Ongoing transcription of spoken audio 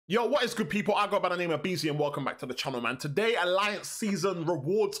Yo, what is good, people? I go by the name of Beezy and welcome back to the channel, man. Today, Alliance season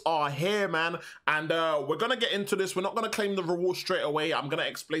rewards are here, man. And we're going to get into this. We're not going to claim the rewards straight away. I'm going to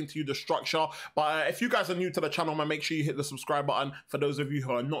explain to you the structure. But if you guys are new to the channel, man, make sure you hit the subscribe button. For those of you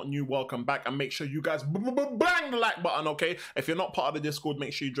who are not new, welcome back. And make sure you guys bang the like button, okay? If you're not part of the Discord,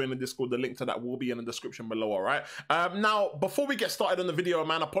 make sure you join the Discord. The link to that will be in the description below, all right? Now, before we get started on the video,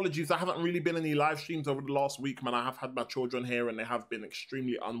 man, apologies. I haven't really been any live streams over the last week, man. I have had my children here and they have been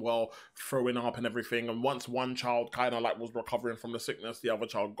extremely unwell, throwing up and everything, and once one child kind of like was recovering from the sickness, the other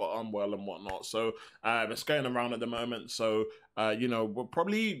child got unwell and whatnot, so it's going around at the moment. So you know, we'll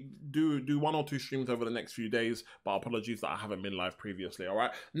probably do 1 or 2 streams over the next few days, but apologies that I haven't been live previously. All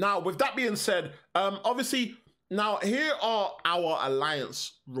right, now with that being said, obviously now here are our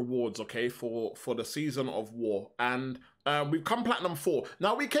Alliance rewards, okay, for the season of war, and we've come Platinum 4.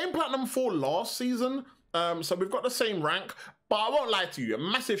 Now we came Platinum 4 last season, so we've got the same rank. But I won't lie to you, a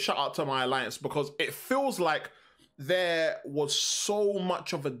massive shout out to my Alliance, because it feels like there was so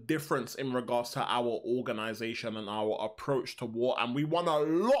much of a difference in regards to our organization and our approach to war, and we won a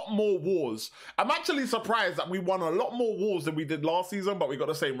lot more wars. I'm actually surprised that we won a lot more wars than we did last season, but we got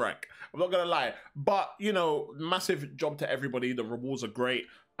the same rank. I'm not gonna lie, but you know, massive job to everybody. The rewards are great.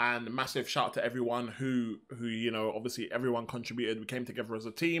 And massive shout out to everyone who you know, obviously everyone contributed. We came together as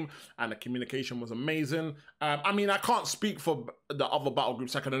a team and the communication was amazing. I mean, I can't speak for the other battle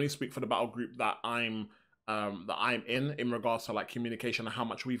groups. I can only speak for the battle group that I'm in regards to like communication and how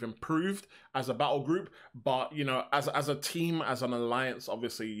much we've improved as a battle group. But you know, as a team, as an alliance,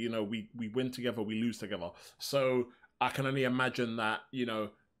 obviously, you know, we win together, we lose together. So I can only imagine that, you know,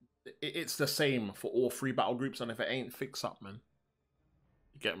 it's the same for all 3 battle groups. And if it ain't, fix up, man.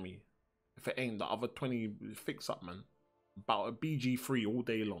 Get me? If it ain't, the other 20, fix up, man. About a BG3 all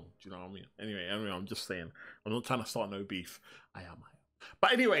day long. Do you know what I mean? Anyway, I'm just saying. I'm not trying to start no beef. I am.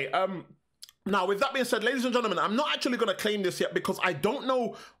 But anyway, now with that being said, ladies and gentlemen, I'm not actually going to claim this yet because I don't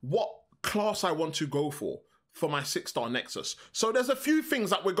know what class I want to go for my 6-star Nexus. So there's a few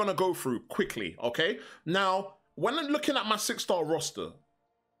things that we're going to go through quickly, okay? Now, when I'm looking at my 6-star roster,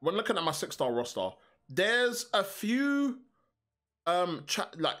 there's a few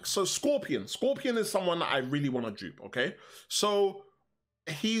so Scorpion is someone that I really want to dupe, okay? So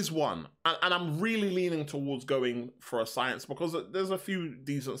he's one, and I'm really leaning towards going for a science because there's a few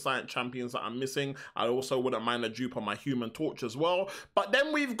decent science champions that I'm missing. I also wouldn't mind a dupe on my Human Torch as well. But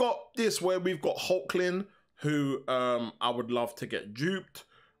then we've got this where we've got Hulklin, who I would love to get duped.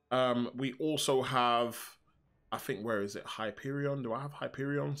 We also have, I think, where is it? Hyperion. Do I have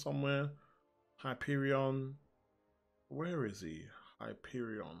Hyperion somewhere? Hyperion. Where is he?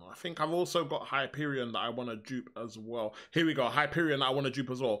 Hyperion. I think I've also got Hyperion that I want to dupe as well. Here we go. Hyperion that I want to dupe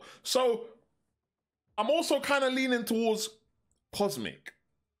as well. So I'm also kind of leaning towards Cosmic.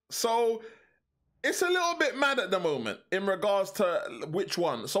 So it's a little bit mad at the moment in regards to which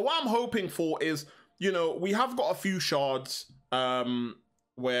one. So what I'm hoping for is, you know, we have got a few shards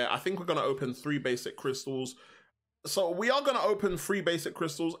where I think we're going to open 3 basic crystals. So we are going to open 3 basic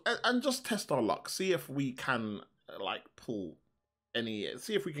crystals and just test our luck. See if we can like pull any,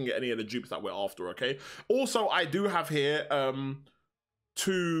 see if we can get any of the dupes that we're after, okay? Also, I do have here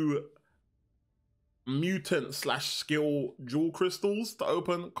 2 mutant / skill jewel crystals to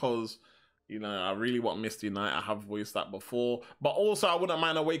open because, you know, I really want Misty Knight. I have voiced that before. But also, I wouldn't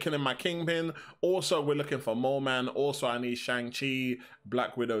mind awakening my Kingpin. Also, we're looking for Mole Man. Also, I need Shang-Chi,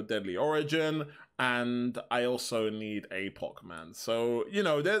 Black Widow, Deadly Origin. And I also need APOC, man. So, you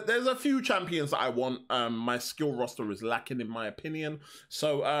know, there's a few champions that I want. My skill roster is lacking, in my opinion.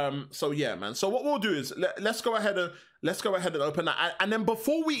 So, so yeah, man. So what we'll do is let's go ahead and open that. And then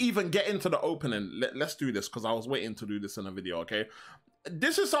before we even get into the opening, let's do this because I was waiting to do this in a video, okay?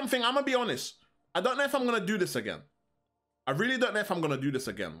 This is something, I'm gonna be honest, I don't know if I'm gonna do this again. I really don't know if I'm gonna do this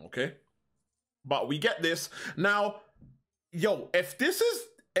again, okay? But we get this. Now, yo, if this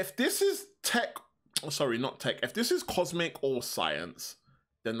is tech, sorry, not tech, if this is Cosmic or Science,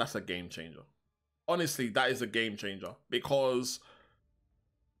 then that's a game changer. Honestly, that is a game changer because,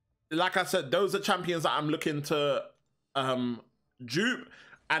 like I said, those are champions that I'm looking to dupe.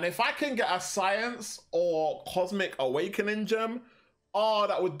 And if I can get a Science or Cosmic Awakening gem, oh,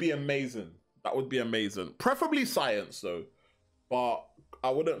 that would be amazing. That would be amazing. Preferably Science though, but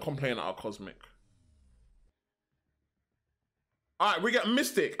I wouldn't complain at a Cosmic. All right, we get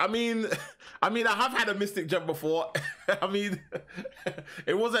Mystic. I mean, I have had a Mystic gem before. I mean,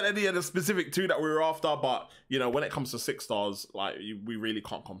 it wasn't any of the specific 2 that we were after, but you know, when it comes to 6 stars, like we really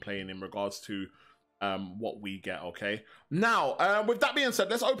can't complain in regards to what we get. Okay. Now, with that being said,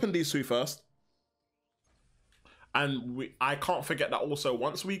 let's open these 2 first. And I can't forget that also,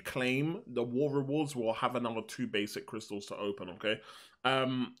 once we claim the war rewards, we'll have another 2 basic crystals to open, okay?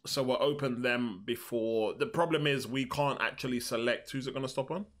 So we'll open them before. The problem is we can't actually select. Who's it going to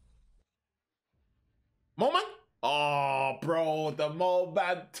stop on? Moment? Oh, bro, the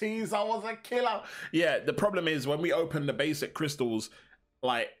Moban teaser was a killer. Yeah, the problem is when we open the basic crystals,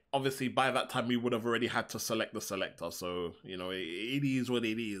 like, obviously by that time we would have already had to select the selector. So, you know, it is what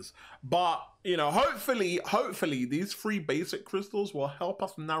it is. But, you know, hopefully these 3 basic crystals will help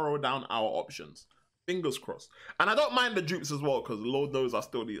us narrow down our options. Fingers crossed. And I don't mind the dupes as well, because Lord knows I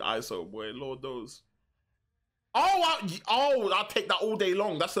still need ISO, boy. Lord knows. Oh, I'll take that all day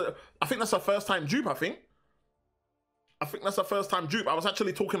long. I think that's a first time dupe, I think that's a first time dupe. I was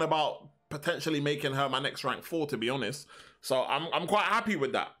actually talking about potentially making her my next rank 4, to be honest. So I'm quite happy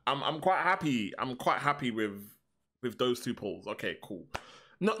with that. I'm quite happy. I'm quite happy with those 2 pulls. Okay, cool.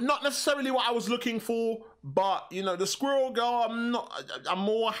 Not necessarily what I was looking for, but you know, the squirrel girl, I'm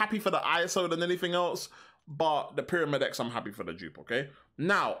more happy for the ISO than anything else. But the Pyramid X, I'm happy for the dupe, okay?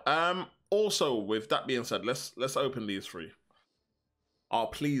 Now, also with that being said, let's open these 3. Oh,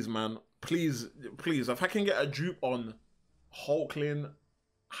 please, man. Please, if I can get a dupe on Hulkling,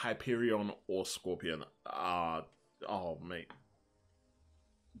 Hyperion, or Scorpion. Oh, mate.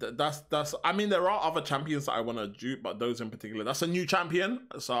 That's I mean, there are other champions that I want to dupe, but those in particular, that's a new champion,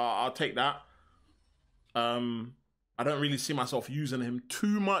 so I'll take that. I don't really see myself using him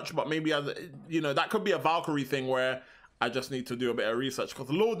too much, but maybe you know, that could be a Valkyrie thing where I just need to do a bit of research, because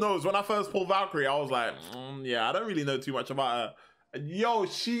Lord knows when I first pulled Valkyrie, I was like, yeah, I don't really know too much about her. And yo,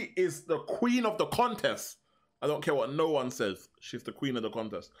 she is the queen of the contest. I don't care what no one says. She's the queen of the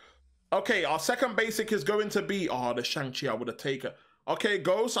contest. Okay, our second basic is going to be, oh, the Shang-Chi, I would have taken. Okay,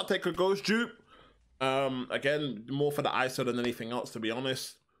 Ghost, I'll take a Ghost dupe. Again, more for the ISO than anything else, to be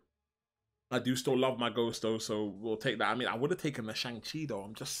honest. I do still love my Ghost though, so we'll take that. I mean, I would have taken the Shang-Chi though,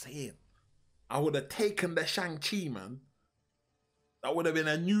 I'm just saying. I would have taken the Shang-Chi, man. That would have been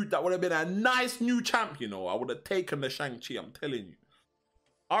a nice new champ, you know. I would have taken the Shang-Chi, I'm telling you.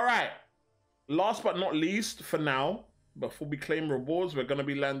 All right. Last but not least, for now, before we claim rewards, we're going to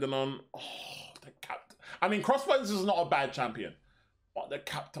be landing on, the Captain. I mean, Crossbones is not a bad champion, but the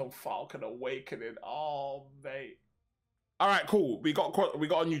Captain Falcon Awakening, oh, mate. All right, cool. We got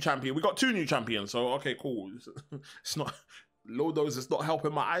a new champion. We got 2 new champions, so okay, cool. It's not, Lodo's is not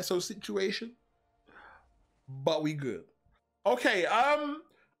helping my ISO situation, but we good. Okay, I'm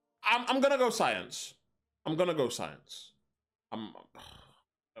gonna go science. I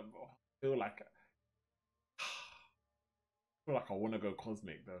feel like I want to go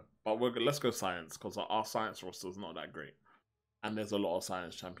cosmic though, but let's go science, because our science roster is not that great, and there's a lot of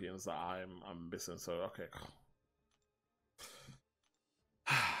science champions that I'm missing. So okay.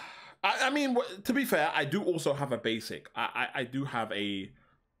 I mean, to be fair, I do also have a basic. I do have a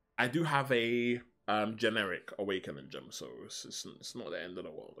generic awakening gem, so it's not the end of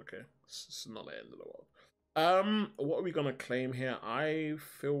the world. Okay, it's not the end of the world. What are we gonna claim here? I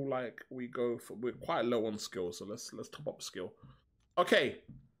feel like we're quite low on skill, so let's top up skill. Okay,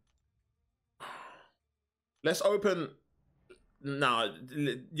 let's open now.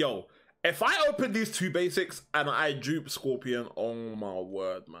 Yo, if I open these 2 basics and I dupe Scorpion, oh my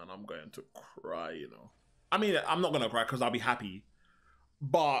word, man, I'm going to cry. You know, I mean, I'm not gonna cry because I'll be happy,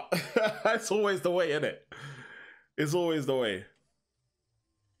 but it's always the way, isn't it? It's always the way.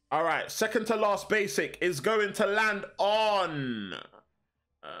 All right, second to last basic is going to land on...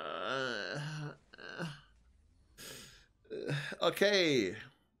 okay,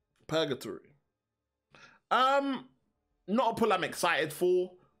 Purgatory. Not a pull I'm excited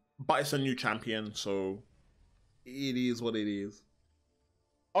for, but it's a new champion, so it is what it is.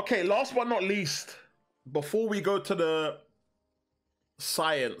 Okay, last but not least, before we go to the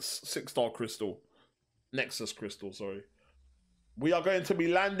Science 6-star crystal, Nexus crystal, sorry. We are going to be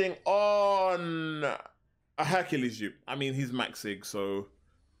landing on a Hercules dupe. I mean, he's max sig, so,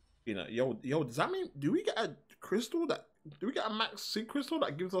 you know, yo, does that mean, do we get a max sig crystal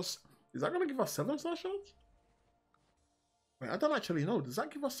that gives us, is that going to give us 7-star shots? Wait, I don't actually know. Does that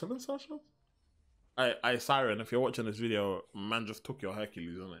give us 7-star shots? I Siren, if you're watching this video, man just took your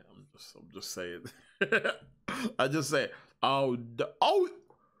Hercules, isn't it? I'm just saying. I just say, what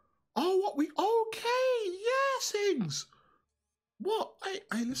we, okay, yeah, things. What?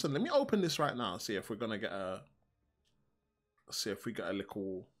 Hey, listen, let me open this right now. See if we're gonna get a. See if we get a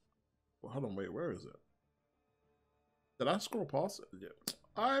little. Well, hold on, wait, where is it? Did I scroll past it? Yeah.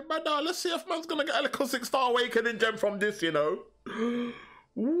 Alright, but now let's see if man's gonna get a little 6-star awakening gem from this, you know.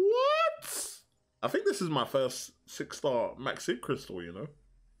 What? I think this is my first 6-star max sig crystal, you know.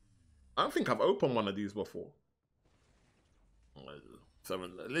 I don't think I've opened one of these before.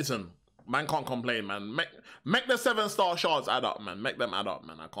 7. Listen, man can't complain, man. Make the 7-star shards add up, man. Make them add up,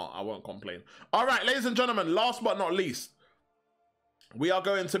 man. I won't complain. All right, ladies and gentlemen, last but not least, we are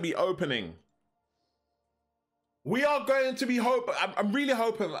going to be opening. We are going to be I'm really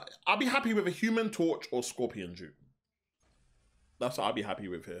hoping. I'll be happy with a Human Torch or Scorpion dupe. That's what I'll be happy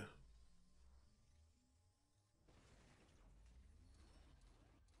with here.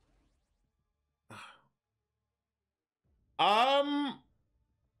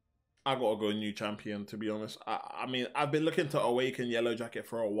 I gotta go new champion, to be honest. I mean, I've been looking to awaken Yellow Jacket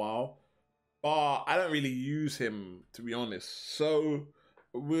for a while, but I don't really use him, to be honest. So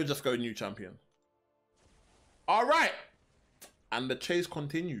we'll just go new champion. All right, and the chase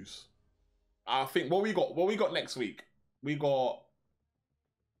continues. I think what we got next week. We got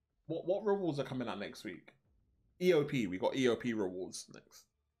what rewards are coming out next week? EOP. We got EOP rewards next,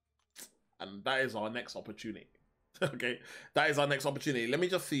 and that is our next opportunity. Okay, that is our next opportunity. Let me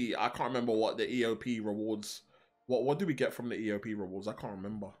just see. I can't remember what the EOP rewards. What do we get from the EOP rewards? I can't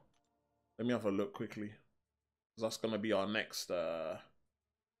remember. Let me have a look quickly. That's gonna be our next.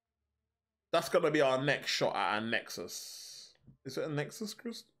 That's gonna be our next shot at our Nexus. Is it a Nexus,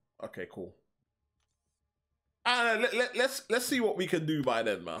 Chris? Okay, cool. Let's see what we can do by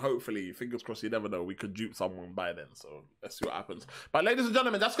then, man. Hopefully, fingers crossed, you never know, we could dupe someone by then. So let's see what happens. But ladies and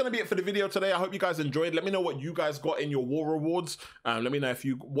gentlemen, that's going to be it for the video today. I hope you guys enjoyed. Let me know what you guys got in your war rewards. Let me know if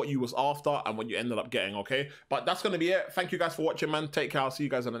what you was after and what you ended up getting, okay? But that's going to be it. Thank you guys for watching, man. Take care. I'll see you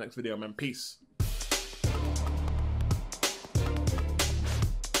guys in the next video, man. Peace.